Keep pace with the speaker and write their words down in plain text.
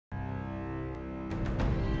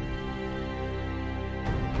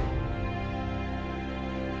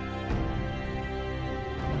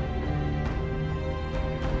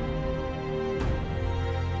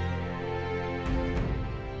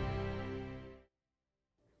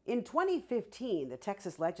In 2015, the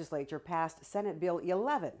Texas legislature passed Senate Bill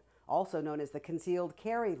 11, also known as the Concealed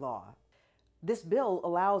Carry Law. This bill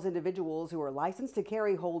allows individuals who are licensed to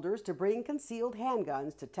carry holders to bring concealed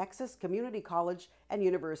handguns to Texas community college and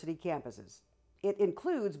university campuses. It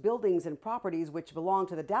includes buildings and properties which belong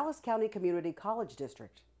to the Dallas County Community College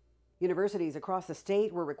District. Universities across the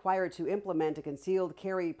state were required to implement a concealed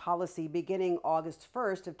carry policy beginning August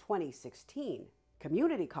 1st of 2016.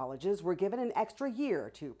 Community colleges were given an extra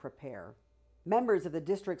year to prepare. Members of the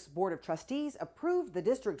district's Board of Trustees approved the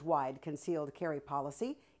district-wide concealed carry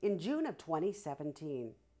policy in June of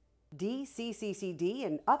 2017. DCCCD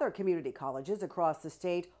and other community colleges across the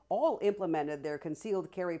state all implemented their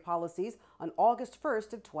concealed carry policies on August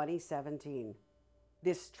 1st of 2017.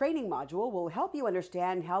 This training module will help you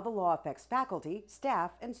understand how the law affects faculty,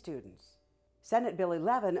 staff, and students. Senate Bill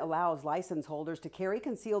 11 allows license holders to carry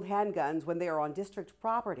concealed handguns when they are on district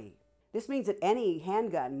property. This means that any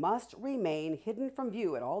handgun must remain hidden from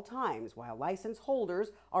view at all times while license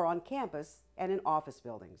holders are on campus and in office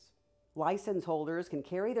buildings. License holders can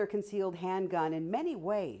carry their concealed handgun in many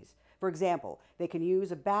ways. For example, they can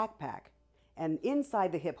use a backpack, and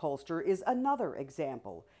inside the hip holster is another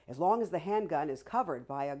example, as long as the handgun is covered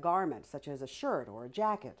by a garment such as a shirt or a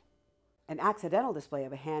jacket. An accidental display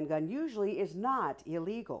of a handgun usually is not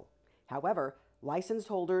illegal. However, licensed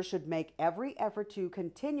holders should make every effort to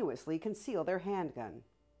continuously conceal their handgun.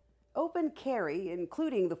 Open carry,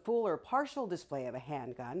 including the full or partial display of a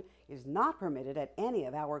handgun, is not permitted at any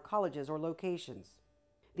of our colleges or locations.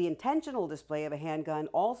 The intentional display of a handgun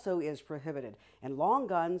also is prohibited, and long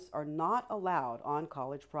guns are not allowed on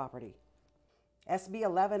college property. SB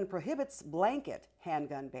 11 prohibits blanket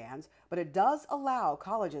handgun bans, but it does allow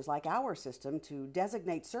colleges like our system to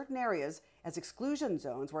designate certain areas as exclusion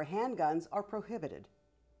zones where handguns are prohibited.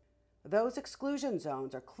 Those exclusion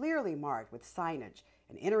zones are clearly marked with signage,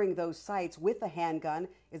 and entering those sites with a handgun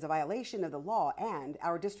is a violation of the law and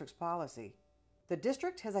our district's policy. The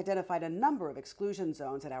district has identified a number of exclusion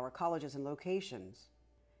zones at our colleges and locations.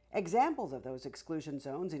 Examples of those exclusion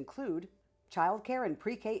zones include child care and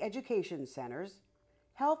pre-K education centers,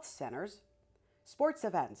 health centers, sports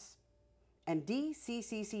events, and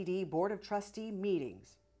DCCCD Board of Trustee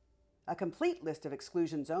meetings. A complete list of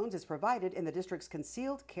exclusion zones is provided in the district's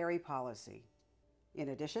concealed carry policy. In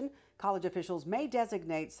addition, college officials may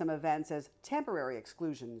designate some events as temporary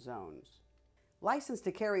exclusion zones. Licensed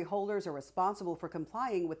to carry holders are responsible for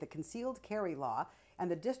complying with the concealed carry law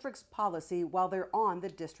and the district's policy while they're on the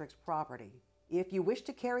district's property. If you wish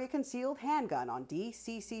to carry a concealed handgun on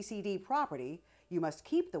DCCCD property, you must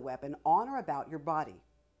keep the weapon on or about your body.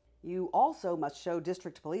 You also must show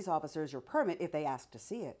district police officers your permit if they ask to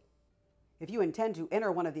see it. If you intend to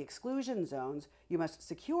enter one of the exclusion zones, you must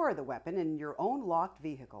secure the weapon in your own locked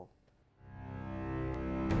vehicle.